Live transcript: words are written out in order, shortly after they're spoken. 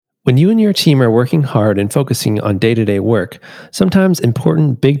When you and your team are working hard and focusing on day-to-day work, sometimes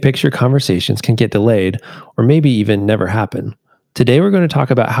important big picture conversations can get delayed or maybe even never happen. Today, we're going to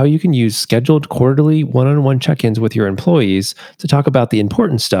talk about how you can use scheduled quarterly one-on-one check-ins with your employees to talk about the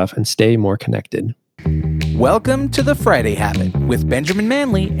important stuff and stay more connected. Welcome to the Friday Habit with Benjamin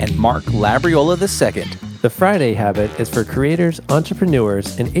Manley and Mark Labriola II. The Friday Habit is for creators,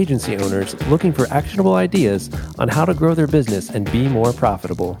 entrepreneurs, and agency owners looking for actionable ideas on how to grow their business and be more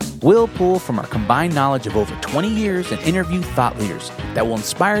profitable. We'll pull from our combined knowledge of over 20 years and interview thought leaders that will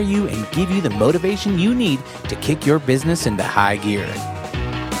inspire you and give you the motivation you need to kick your business into high gear.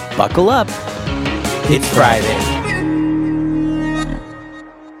 Buckle up. It's Friday.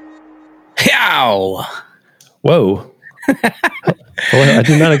 Yow! Whoa. Well, I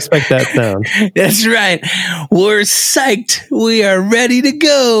did not expect that sound. That's right. We're psyched. We are ready to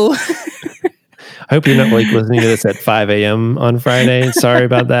go. I hope you're not listening to this at 5 a.m. on Friday. Sorry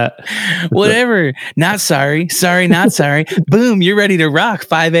about that. Whatever. Not sorry. Sorry, not sorry. Boom, you're ready to rock.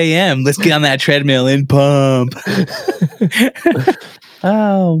 5 a.m. Let's get on that treadmill and pump.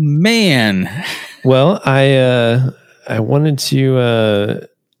 Oh, man. Well, I wanted to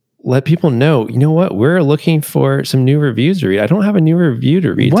let people know, you know what? We're looking for some new reviews to read. I don't have a new review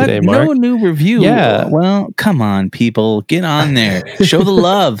to read today, Mark. No new review? Yeah. Well, come on, people. Get on there. Show the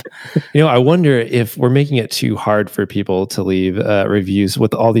love. I wonder if we're making it too hard for people to leave reviews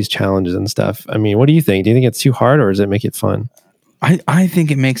with all these challenges and stuff. I mean, what do you think? Do you think it's too hard, or does it make it fun? I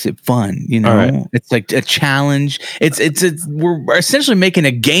think it makes it fun. All right. It's like a challenge. We're essentially making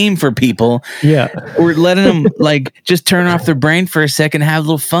a game for people. Yeah. We're letting them just turn off their brain for a second, have a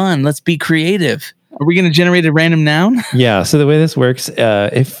little fun. Let's be creative. Are we going to generate a random noun? Yeah. So the way this works,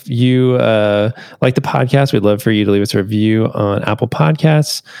 if you like the podcast, we'd love for you to leave us a review on Apple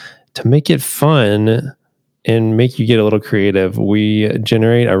Podcasts. To make it fun and make you get a little creative, we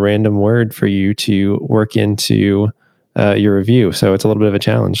generate a random word for you to work into your review. So it's a little bit of a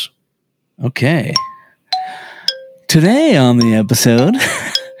challenge. Okay. Today on the episode,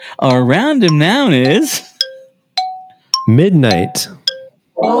 our random noun is midnight.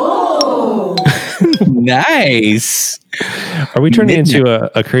 Oh, nice. Are we turning into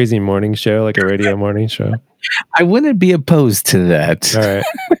a crazy morning show, like a radio morning show? I wouldn't be opposed to that. All right.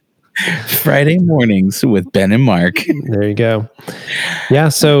 Friday mornings with Ben and Mark. There you go. Yeah.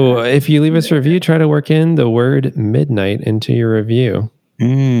 So if you leave us a review, try to work in the word midnight into your review.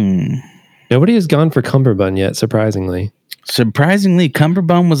 Nobody has gone for cummerbund yet, surprisingly. Surprisingly,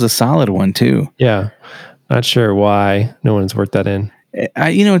 cummerbund was a solid one too. Yeah. Not sure why no one's worked that in.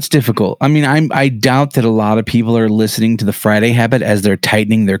 It's difficult. I mean, I doubt that a lot of people are listening to the Friday Habit as they're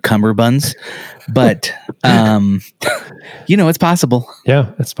tightening their cummerbunds, but it's possible.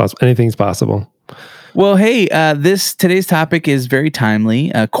 Yeah, it's possible. Anything's possible. Well, hey, today's topic is very timely.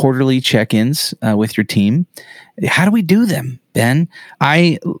 Quarterly check-ins with your team. How do we do them, Ben?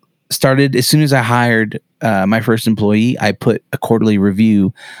 I started as soon as I hired my first employee. I put a quarterly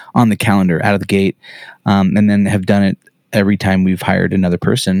review on the calendar out of the gate, and then have done it every time we've hired another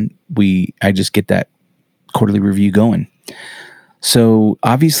person. I just get that quarterly review going. So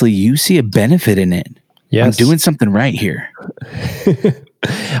obviously you see a benefit in it. Yes. I'm doing something right here.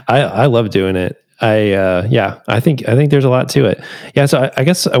 I love doing it. I think there's a lot to it. Yeah. So I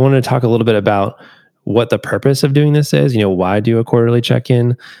guess I wanted to talk a little bit about what the purpose of doing this is, why do a quarterly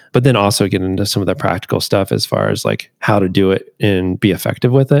check-in, but then also get into some of the practical stuff as far as like how to do it and be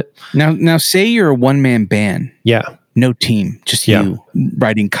effective with it. Now say you're a one-man band. Yeah. No team, just you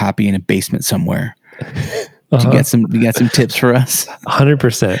writing copy in a basement somewhere. Uh-huh. You got some tips for us?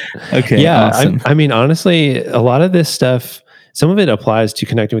 100%. Okay. Yeah. Awesome. I mean, honestly, a lot of this stuff, some of it applies to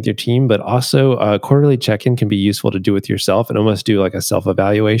connecting with your team, but also a quarterly check-in can be useful to do with yourself and almost do like a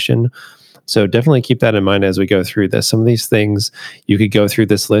self-evaluation. So definitely keep that in mind as we go through this. Some of these things, you could go through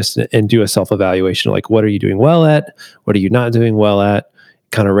this list and do a self-evaluation. Like, what are you doing well at? What are you not doing well at?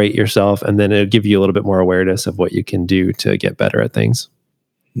 Kind of rate yourself, and then it'll give you a little bit more awareness of what you can do to get better at things.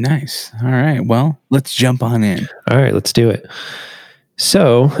 Nice. All right. Well, let's jump on in. All right, let's do it.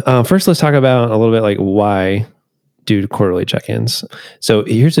 So first, let's talk about a little bit like why do quarterly check-ins. So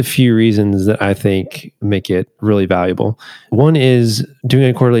here's a few reasons that I think make it really valuable. One is doing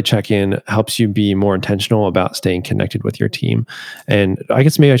a quarterly check-in helps you be more intentional about staying connected with your team. And I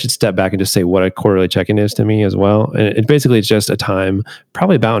guess maybe I should step back and just say what a quarterly check-in is to me as well. And it basically is just a time,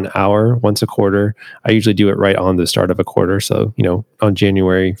 probably about an hour once a quarter. I usually do it right on the start of a quarter. So, on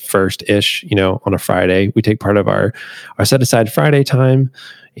January 1st-ish, on a Friday, we take part of our set aside Friday time,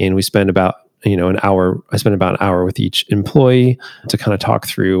 and we spend about an hour. I spend about an hour with each employee to kind of talk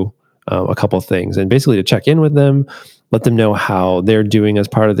through a couple of things and basically to check in with them let them know how they're doing as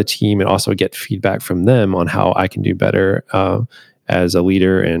part of the team, and also get feedback from them on how I can do better as a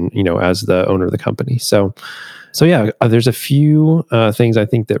leader and, as the owner of the company. So yeah, there's a few things I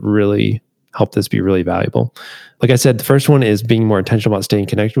think that really help this be really valuable. Like I said, the first one is being more intentional about staying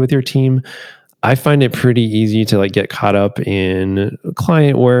connected with your team. I find it pretty easy to get caught up in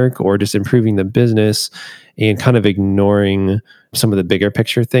client work or just improving the business and kind of ignoring some of the bigger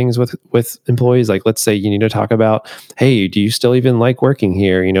picture things with employees. Like, let's say you need to talk about, hey, do you still even like working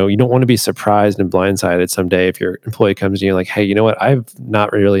here? You don't want to be surprised and blindsided someday if your employee comes to you like, hey, you know what? I've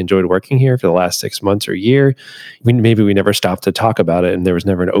not really enjoyed working here for the last 6 months or year. Maybe we never stopped to talk about it, and there was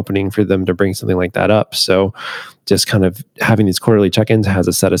never an opening for them to bring something like that up. So just kind of having these quarterly check-ins has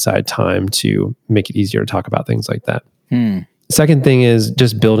a set aside time to make it easier to talk about things like that. Second thing is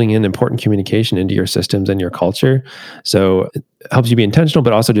just building in important communication into your systems and your culture. So it helps you be intentional,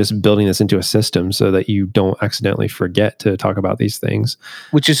 but also just building this into a system so that you don't accidentally forget to talk about these things.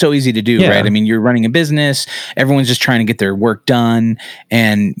 Which is so easy to do, right? I mean, you're running a business, everyone's just trying to get their work done,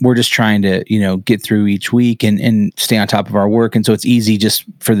 and we're just trying to, get through each week and stay on top of our work. And so it's easy just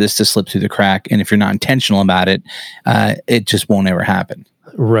for this to slip through the crack. And if you're not intentional about it, it just won't ever happen.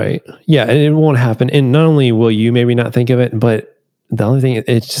 Right. Yeah. And it won't happen. And not only will you maybe not think of it, but the other thing,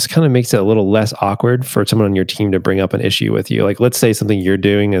 it just kind of makes it a little less awkward for someone on your team to bring up an issue with you. Like, let's say something you're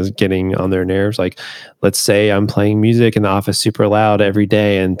doing is getting on their nerves. Like, let's say I'm playing music in the office super loud every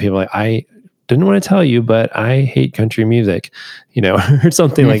day, and people are like, I didn't want to tell you, but I hate country music, or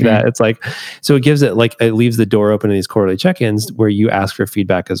something like that. It's like, so it gives it it leaves the door open in these quarterly check-ins where you ask for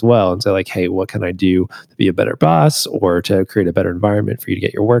feedback as well. And say like, hey, what can I do to be a better boss or to create a better environment for you to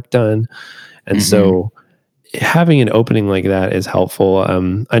get your work done? And so having an opening like that is helpful.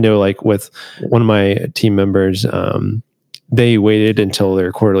 I know with one of my team members, they waited until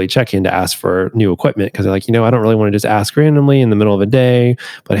their quarterly check-in to ask for new equipment because they're like, I don't really want to just ask randomly in the middle of a day,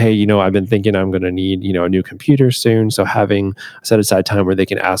 but hey, I've been thinking I'm going to need, a new computer soon. So having a set aside time where they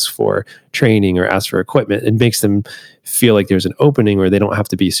can ask for training or ask for equipment, it makes them feel like there's an opening where they don't have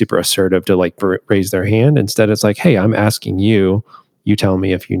to be super assertive to raise their hand. Instead, it's like, hey, I'm asking you, you tell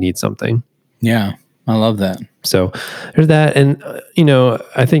me if you need something. Yeah. I love that. So there's that. And,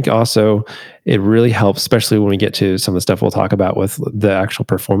 I think also it really helps, especially when we get to some of the stuff we'll talk about with the actual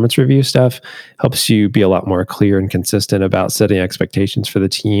performance review stuff, helps you be a lot more clear and consistent about setting expectations for the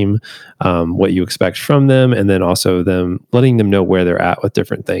team, what you expect from them, and then also letting them know where they're at with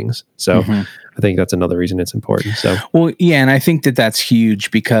different things. So I think that's another reason it's important. So, well, yeah. And I think that's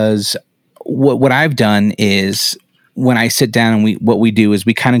huge because what I've done is when I sit down and what we do is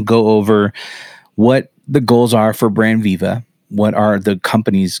we kind of go over what the goals are for Brand Viva, what are the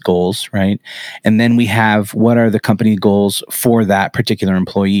company's goals, right? And then we have what are the company goals for that particular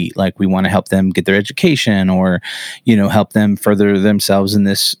employee. Like we want to help them get their education or, help them further themselves in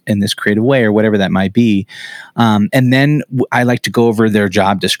this creative way or whatever that might be. And then I like to go over their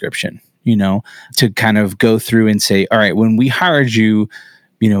job description, to kind of go through and say, all right, when we hired you,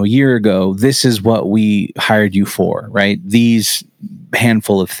 a year ago, this is what we hired you for, right? These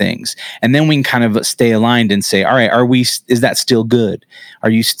handful of things. And then we can kind of stay aligned and say, all right, is that still good?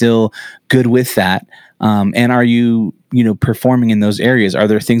 Are you still good with that? And are you, performing in those areas? Are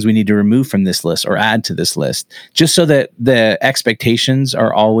there things we need to remove from this list or add to this list? Just so that the expectations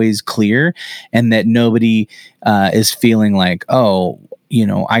are always clear and that nobody is feeling like, oh,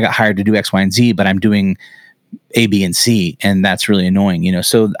 I got hired to do X, Y, and Z, but I'm doing A, B, and C, and that's really annoying,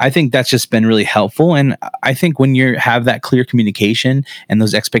 So I think that's just been really helpful. And I think when you have that clear communication and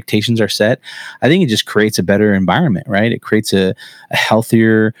those expectations are set, I think it just creates a better environment, right? It creates a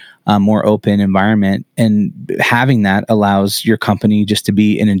healthier, more open environment. And having that allows your company just to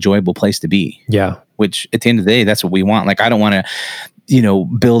be an enjoyable place to be. Yeah. Which at the end of the day, that's what we want. Like, I don't want to,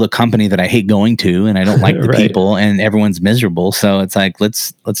 build a company that I hate going to and I don't like the right. people and everyone's miserable. So it's like,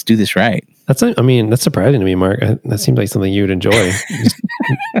 let's do this right. That's surprising to me, Mark. That seems like something you would enjoy. Just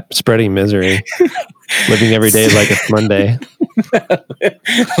spreading misery, living every day like it's Monday.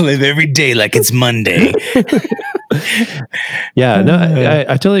 Live every day like it's Monday. Yeah, no,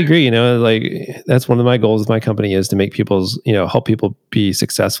 I totally agree. That's one of my goals with my company is to make help people be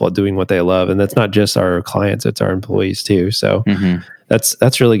successful at doing what they love. And that's not just our clients, it's our employees too. So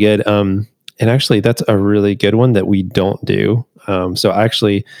that's really good. And actually that's a really good one that we don't do. So I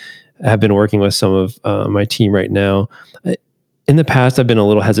actually have been working with some of my team right now. In the past, I've been a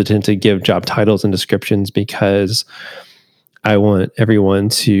little hesitant to give job titles and descriptions because I want everyone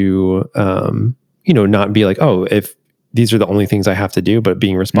to, not be like, oh, if these are the only things I have to do, but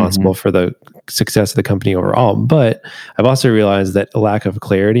being responsible for the success of the company overall. But I've also realized that a lack of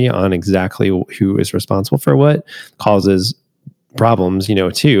clarity on exactly who is responsible for what causes problems,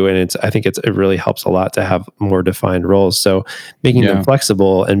 too. And I think it really helps a lot to have more defined roles. So making them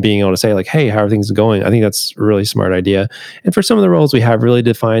flexible and being able to say like, hey, how are things going? I think that's a really smart idea. And for some of the roles we have really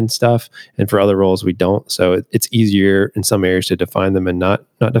defined stuff, and for other roles we don't. So it's easier in some areas to define them and not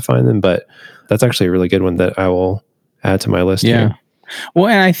define them. But that's actually a really good one that I will add to my list. Yeah. Here. Well,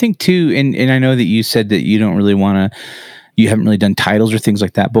 and I think too, and I know that you said that you don't really want to, you haven't really done titles or things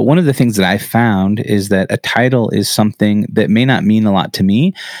like that. But one of the things that I found is that a title is something that may not mean a lot to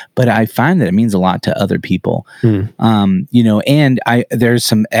me, but I find that it means a lot to other people. And there's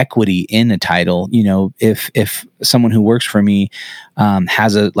some equity in a title. If someone who works for me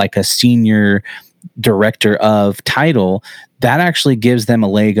has a senior director of title, that actually gives them a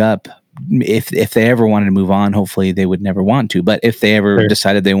leg up. If they ever wanted to move on, hopefully they would never want to, but if they ever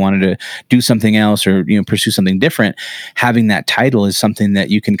decided they wanted to do something else or pursue something different, having that title is something that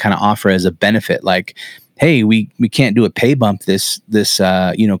you can kind of offer as a benefit. Like, hey, we can't do a pay bump this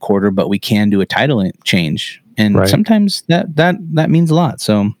quarter, but we can do a title change, and sometimes that means a lot.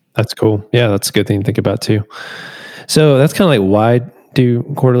 So that's cool. Yeah, that's a good thing to think about too. So that's kind of like why do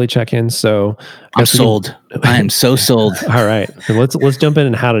quarterly check-ins. So I'm sold. I am so sold. All right. So let's jump in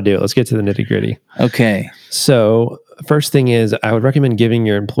and how to do it. Let's get to the nitty-gritty. Okay. So first thing is I would recommend giving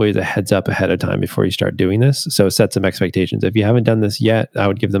your employees a heads up ahead of time before you start doing this. So set some expectations. If you haven't done this yet, I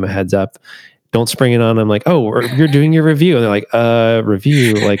would give them a heads up. Don't spring it on them like, oh, you're doing your review. And they're like,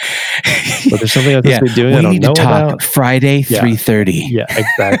 review? Like, well, there's something I'm supposed to be doing I don't know about. Friday, 3:30. Yeah,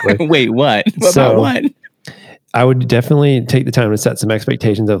 exactly. Wait, what? About what? I would definitely take the time to set some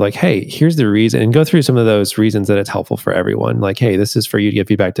expectations of like, hey, here's the reason, and go through some of those reasons that it's helpful for everyone. Like, hey, this is for you to give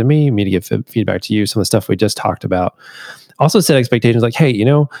feedback to me to give feedback to you, some of the stuff we just talked about. Also set expectations like, hey,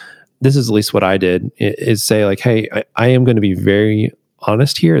 this is at least what I did, is say like, hey, I am going to be very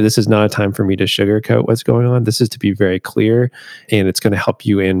honest here. This is not a time for me to sugarcoat what's going on. This is to be very clear, and it's going to help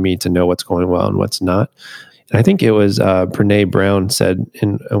you and me to know what's going well and what's not. And I think it was Brené Brown said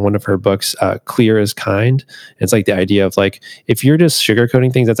in one of her books, clear is kind. It's like the idea of like, if you're just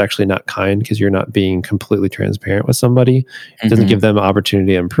sugarcoating things, that's actually not kind because you're not being completely transparent with somebody. It doesn't give them an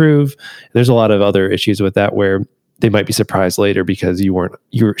opportunity to improve. And there's a lot of other issues with that where they might be surprised later because you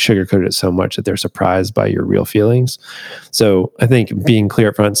sugarcoated it so much that they're surprised by your real feelings. So I think being clear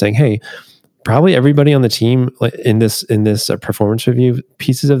up front, saying, hey, probably everybody on the team in this performance review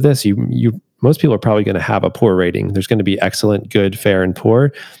pieces of this, most people are probably going to have a poor rating. There's going to be excellent, good, fair, and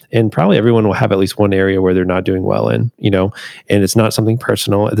poor. And probably everyone will have at least one area where they're not doing well in, and it's not something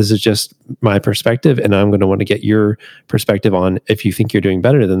personal. This is just my perspective. And I'm going to want to get your perspective on if you think you're doing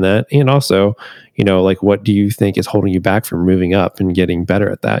better than that. And also, like, what do you think is holding you back from moving up and getting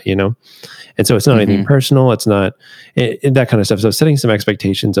better at that, And so it's not anything personal. It's not that kind of stuff. So setting some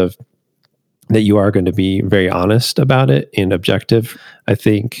expectations of that you are going to be very honest about it and objective, I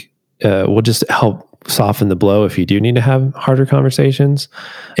think, will just help soften the blow if you do need to have harder conversations,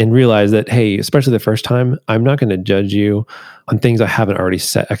 and realize that, hey, especially the first time, I'm not going to judge you on things I haven't already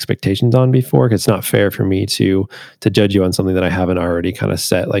set expectations on before, because it's not fair for me to judge you on something that I haven't already kind of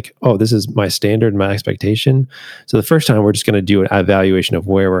set, like, oh, this is my standard, my expectation. So the first time we're just going to do an evaluation of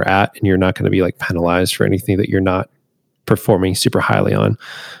where we're at, and you're not going to be like penalized for anything that you're not performing super highly on.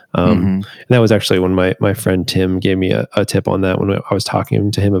 And that was actually when my friend Tim gave me a tip on that when I was talking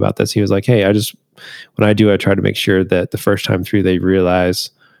to him about this. He was like, hey, I try to make sure that the first time through they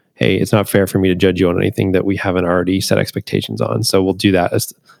realize, hey, it's not fair for me to judge you on anything that we haven't already set expectations on. So we'll do that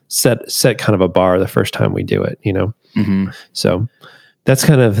as set kind of a bar the first time we do it, So that's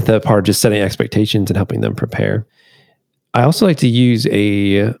kind of the part, just setting expectations and helping them prepare. I also like to use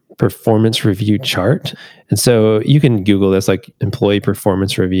a performance review chart. And so you can Google this, like employee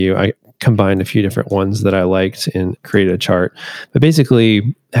performance review. I combined a few different ones that I liked and created a chart. But basically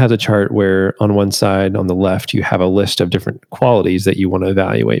it has a chart where on one side, on the left, you have a list of different qualities that you want to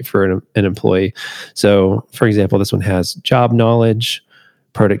evaluate for an employee. So for example, this one has job knowledge,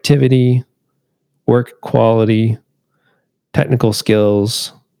 productivity, work quality, technical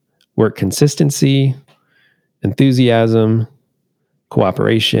skills, work consistency, enthusiasm,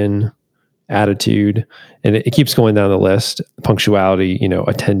 cooperation, attitude, and it keeps going down the list. Punctuality,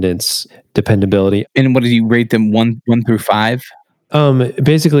 attendance, dependability. And what do you rate them 1 through 5?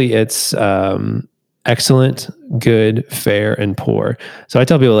 Basically, it's excellent, good, fair, and poor. So I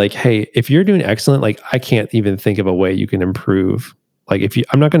tell people like, hey, if you're doing excellent, like I can't even think of a way you can improve Like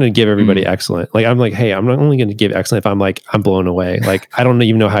I'm not going to give everybody Mm. excellent. Like I'm like, hey, I'm not only going to give excellent if I'm like, I'm blown away. Like I don't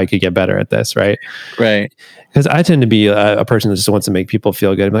even know how I could get better at this. Right. Right. Because I tend to be a person that just wants to make people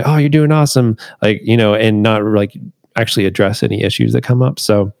feel good. I'm like, oh, you're doing awesome. Like, and not like actually address any issues that come up.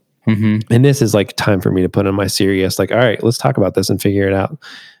 So, and this is like time for me to put on my serious, like, all right, let's talk about this and figure it out.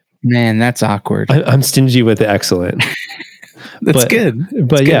 Man, that's awkward. I'm stingy with the excellent. That's good.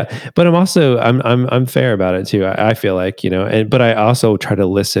 But yeah, but I'm also I'm fair about it too. I feel like, but I also try to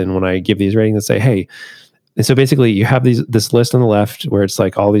listen when I give these ratings and say, hey, and so basically you have this list on the left where it's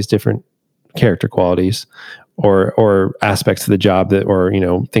like all these different character qualities or aspects of the job that, or,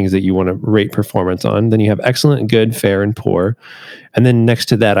 things that you want to rate performance on. Then you have excellent, good, fair, and poor. And then next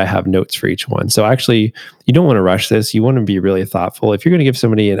to that, I have notes for each one. So actually, you don't want to rush this. You want to be really thoughtful. If you're going to give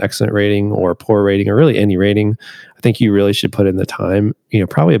somebody an excellent rating or a poor rating or really any rating, I think you really should put in the time,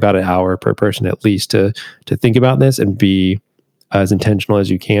 probably about an hour per person at least to think about this and be as intentional as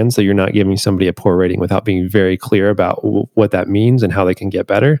you can. So you're not giving somebody a poor rating without being very clear about what that means and how they can get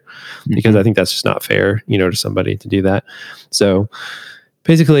better. Because I think that's just not fair, to somebody to do that. So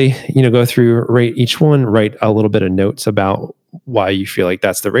basically, go through, rate each one, write a little bit of notes about why you feel like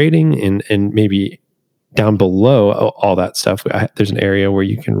that's the rating, and maybe down below all that stuff, there's an area where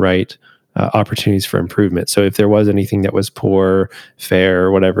you can write opportunities for improvement. So if there was anything that was poor, fair,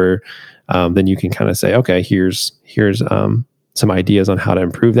 or whatever, then you can kind of say, okay, here's some ideas on how to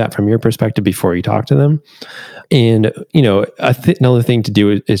improve that from your perspective before you talk to them. And, another thing to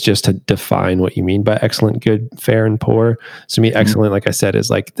do is just to define what you mean by excellent, good, fair, and poor. So to me, excellent, like I said, is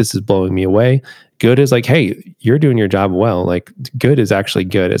like, this is blowing me away. Good is like, hey, you're doing your job well. Like good is actually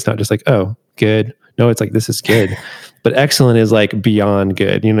good. It's not just like, oh, good. No, it's like, this is good. But excellent is like beyond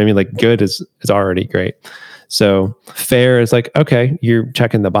good. You know what I mean? Like good is already great. So fair is like, okay, you're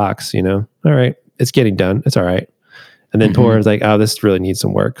checking the box, all right, it's getting done. It's all right. And then poor is like, oh, this really needs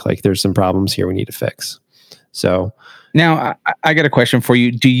some work. Like there's some problems here we need to fix. So now I got a question for you.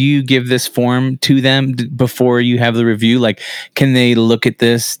 Do you give this form to them before you have the review? Like, can they look at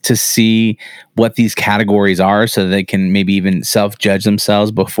this to see what these categories are so they can maybe even self-judge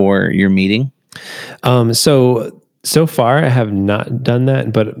themselves before your meeting? So far, I have not done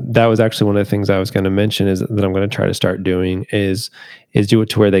that, but that was actually one of the things I was going to mention is that I'm going to try to start doing is do it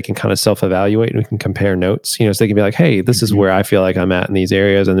to where they can kind of self-evaluate and we can compare notes, so they can be like, hey, this is where I feel like I'm at in these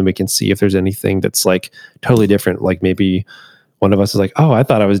areas. And then we can see if there's anything that's like totally different. Like maybe one of us is like, oh, I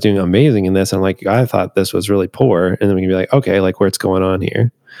thought I was doing amazing in this. And like, I thought this was really poor. And then we can be like, okay, like what's going on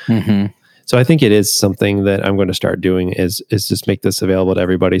here? So I think it is something that I'm going to start doing is just make this available to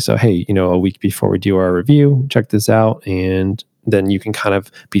everybody. So, hey, a week before we do our review, check this out. And then you can kind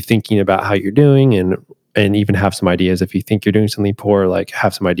of be thinking about how you're doing and even have some ideas. If you think you're doing something poor, like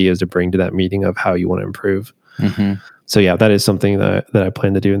have some ideas to bring to that meeting of how you want to improve. So yeah, that is something that I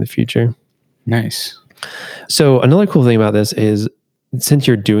plan to do in the future. Nice. So another cool thing about this is since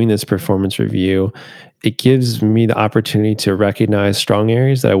you're doing this performance review, it gives me the opportunity to recognize strong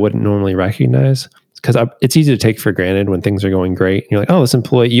areas that I wouldn't normally recognize. Because it's easy to take for granted when things are going great. You're like, oh, this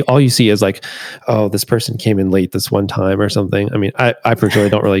employee, all you see is like, oh, this person came in late this one time or something. I mean, I personally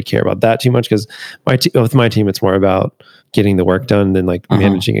don't really care about that too much because with my team, it's more about getting the work done than like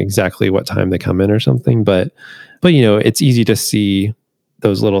managing exactly what time they come in or something. But it's easy to see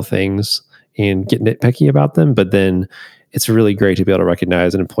those little things and get nitpicky about them. But then it's really great to be able to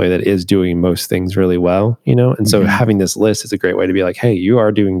recognize an employee that is doing most things really well, and so having this list is a great way to be like, hey, you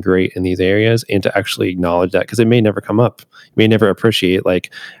are doing great in these areas, and to actually acknowledge that because it may never come up. You may never appreciate like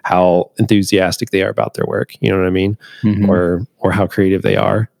how enthusiastic they are about their work, you know what I mean? Or how creative they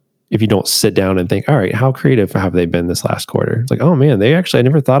are. If you don't sit down and think, all right, how creative have they been this last quarter? It's like, oh man, I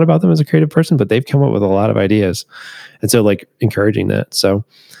never thought about them as a creative person, but they've come up with a lot of ideas. And so like encouraging that. So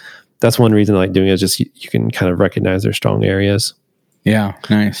that's one reason I like doing it is just you can kind of recognize their strong areas. Yeah,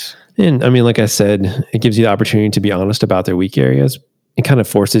 nice. And I mean, like I said, it gives you the opportunity to be honest about their weak areas. It kind of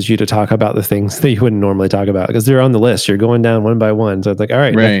forces you to talk about the things that you wouldn't normally talk about because they're on the list. You're going down one by one. So it's like, all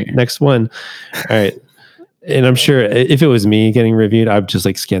right, next one. All right. And I'm sure if it was me getting reviewed, I'd just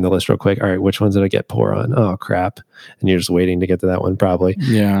like scan the list real quick. All right, which ones did I get poor on? Oh, crap. And you're just waiting to get to that one probably.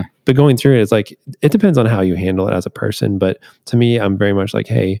 Yeah. But going through it, it's like, it depends on how you handle it as a person. But to me, I'm very much like,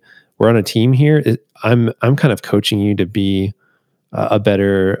 hey, we're on a team here. I'm kind of coaching you to be a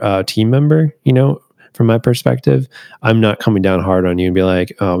better team member, from my perspective. I'm not coming down hard on you and be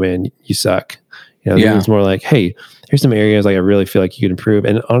like, oh man, you suck. It's more like, hey, here's some areas like I really feel like you could improve.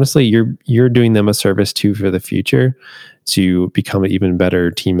 And honestly, you're doing them a service too for the future to become an even better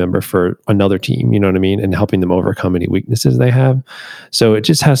team member for another team, you know what I mean? And helping them overcome any weaknesses they have. So it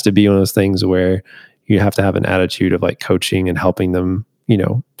just has to be one of those things where, you have to have an attitude of like coaching and helping them,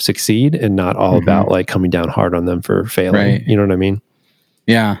 succeed, and not all about like coming down hard on them for failing. Right. You know what I mean?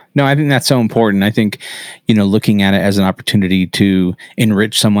 Yeah. No, I think that's so important. I think, looking at it as an opportunity to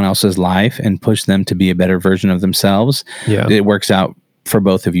enrich someone else's life and push them to be a better version of themselves. Yeah. It works out for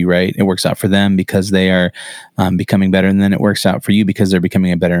both of you, right? It works out for them because they are becoming better, and then it works out for you because they're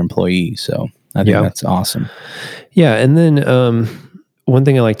becoming a better employee. So I think that's awesome. Yeah. And then one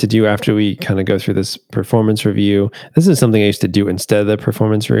thing I like to do after we kind of go through this performance review, this is something I used to do instead of the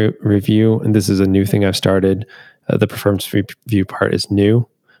performance review. And this is a new thing I've started. The performance review part is new.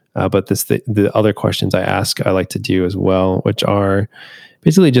 But the other questions I ask, I like to do as well, which are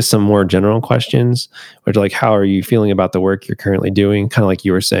basically just some more general questions, which are like, how are you feeling about the work you're currently doing? Kind of like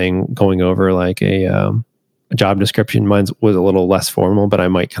you were saying, going over like a job description. Mine was a little less formal, but I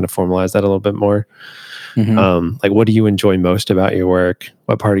might kind of formalize that a little bit more. Like, what do you enjoy most about your work?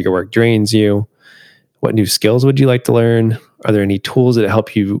 What part of your work drains you? What new skills would you like to learn? Are there any tools that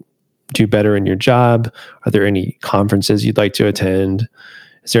help you do better in your job? Are there any conferences you'd like to attend?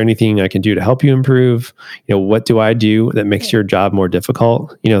 Is there anything I can do to help you improve? What do I do that makes your job more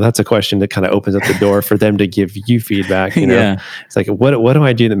difficult? That's a question that kind of opens up the door for them to give you feedback. It's like, what do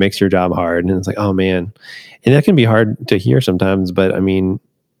I do that makes your job hard? And it's like, oh man. And that can be hard to hear sometimes, but I mean,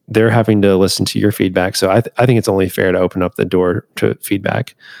 they're having to listen to your feedback. So I think it's only fair to open up the door to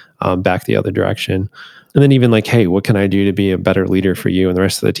feedback back the other direction. And then even like, hey, what can I do to be a better leader for you and the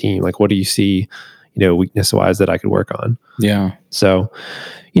rest of the team? Like, what do you see, weakness wise that I could work on? Yeah. So,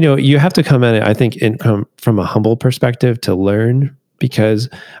 you have to come at it, I think, from a humble perspective to learn, because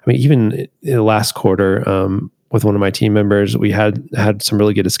I mean, even in the last quarter, with one of my team members, we had some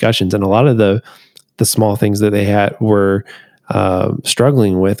really good discussions, and a lot of the small things that they were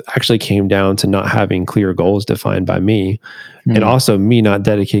struggling with actually came down to not having clear goals defined by me, and also me not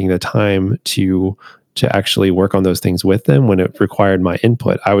dedicating the time to actually work on those things with them when it required my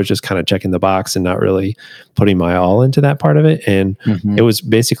input. I was just kind of checking the box and not really putting my all into that part of it. And it was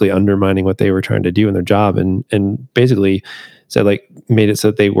basically undermining what they were trying to do in their job, and basically said like made it so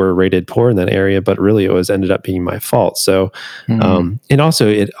that they were rated poor in that area, but really it ended up being my fault. So, and also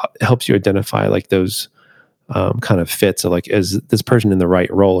it helps you identify like those kind of fits of like, is this person in the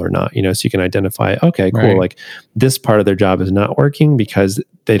right role or not? So you can identify, okay, cool. Right. Like this part of their job is not working because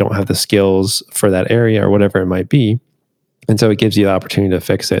they don't have the skills for that area or whatever it might be. And so it gives you the opportunity to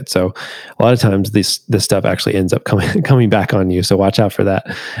fix it. So a lot of times this stuff actually ends up coming back on you. So watch out for that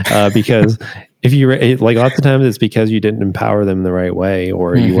because if you like lots of times it's because you didn't empower them the right way,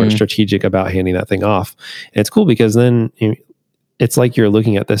 or you weren't strategic about handing that thing off. And it's cool because then it's like you're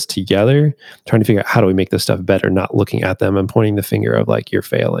looking at this together, trying to figure out how do we make this stuff better, not looking at them and pointing the finger of like, you're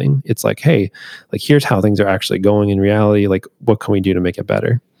failing. It's like, hey, like here's how things are actually going in reality. Like, what can we do to make it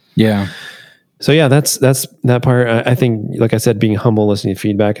better? Yeah. So yeah, that's that part. I think, like I said, being humble, listening to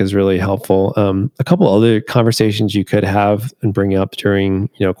feedback is really helpful. A couple other conversations you could have and bring up during,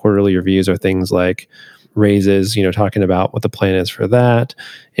 quarterly reviews are things like raises, talking about what the plan is for that,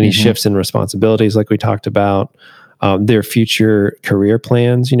 any shifts in responsibilities like we talked about, their future career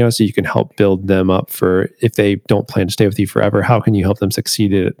plans, so you can help build them up for if they don't plan to stay with you forever, how can you help them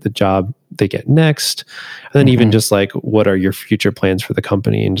succeed at the job they get next? And then even just like, what are your future plans for the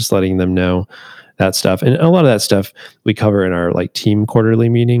company, and just letting them know that stuff. And a lot of that stuff we cover in our like team quarterly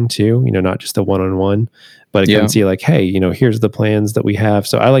meeting too, not just the one-on-one, but I can see like, hey, here's the plans that we have.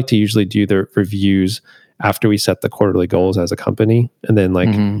 So I like to usually do the reviews after we set the quarterly goals as a company. And then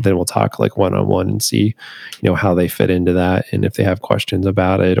then we'll talk like one-on-one and see, how they fit into that, and if they have questions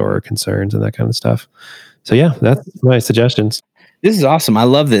about it or concerns and that kind of stuff. So yeah, that's my suggestions. This is awesome. I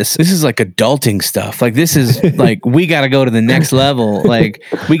love this. This is like adulting stuff. Like this is like, we got to go to the next level. Like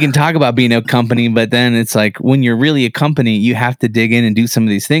we can talk about being a company, but then it's like when you're really a company, you have to dig in and do some of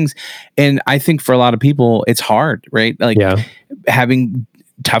these things. And I think for a lot of people, it's hard, right? Like having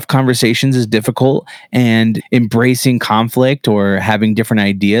tough conversations is difficult, and embracing conflict or having different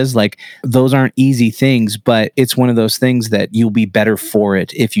ideas, like those aren't easy things, but it's one of those things that you'll be better for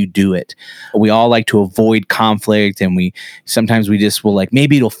it if you do it. We all like to avoid conflict, and sometimes we just will like,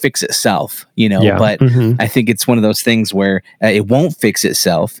 maybe it'll fix itself, but I think it's one of those things where it won't fix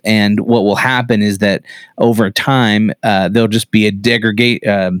itself. And what will happen is that over time, there'll just be a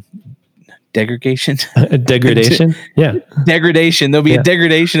degradation. Yeah. Degradation. There'll be a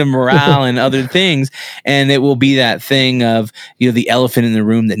degradation of morale and other things. And it will be that thing of, the elephant in the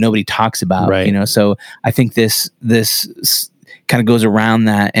room that nobody talks about, right. So I think this kind of goes around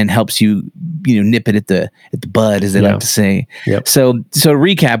that and helps you, nip it at the bud, as they like to say. Yep. So to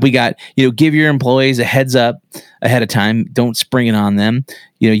recap, we got, give your employees a heads up ahead of time. Don't spring it on them.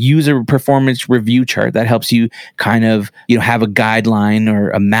 Use a performance review chart that helps you kind of, have a guideline or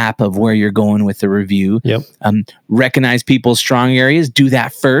a map of where you're going with the review. Yep. Recognize people's strong areas. Do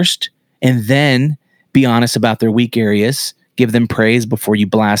that first, and then be honest about their weak areas. Give them praise before you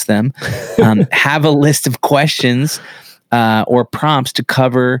blast them. Have a list of questions or prompts to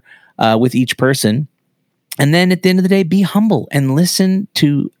cover with each person. And then at the end of the day, be humble and listen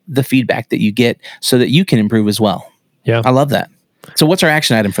to the feedback that you get so that you can improve as well. Yeah. I love that. So what's our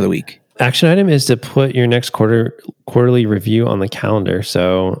action item for the week? Action item is to put your next quarterly review on the calendar.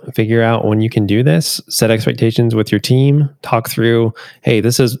 So figure out when you can do this, set expectations with your team, talk through, hey,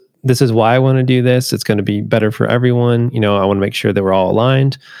 this is why I want to do this. It's going to be better for everyone. I want to make sure that we're all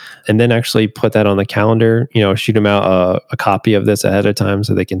aligned, and then actually put that on the calendar, shoot them out a copy of this ahead of time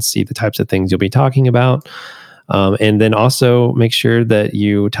so they can see the types of things you'll be talking about. And then also make sure that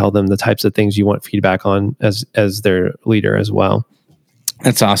you tell them the types of things you want feedback on as their leader as well.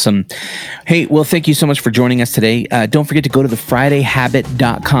 That's awesome. Hey, well, thank you so much for joining us today. Don't forget to go to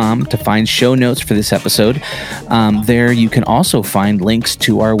thefridayhabit.com to find show notes for this episode. There you can also find links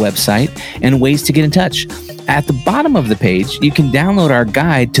to our website and ways to get in touch. At the bottom of the page, you can download our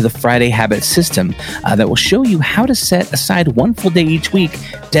guide to the Friday Habit System that will show you how to set aside one full day each week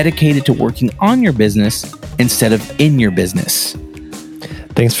dedicated to working on your business instead of in your business.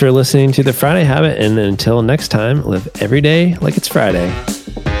 Thanks for listening to The Friday Habit, and until next time, live every day like it's Friday.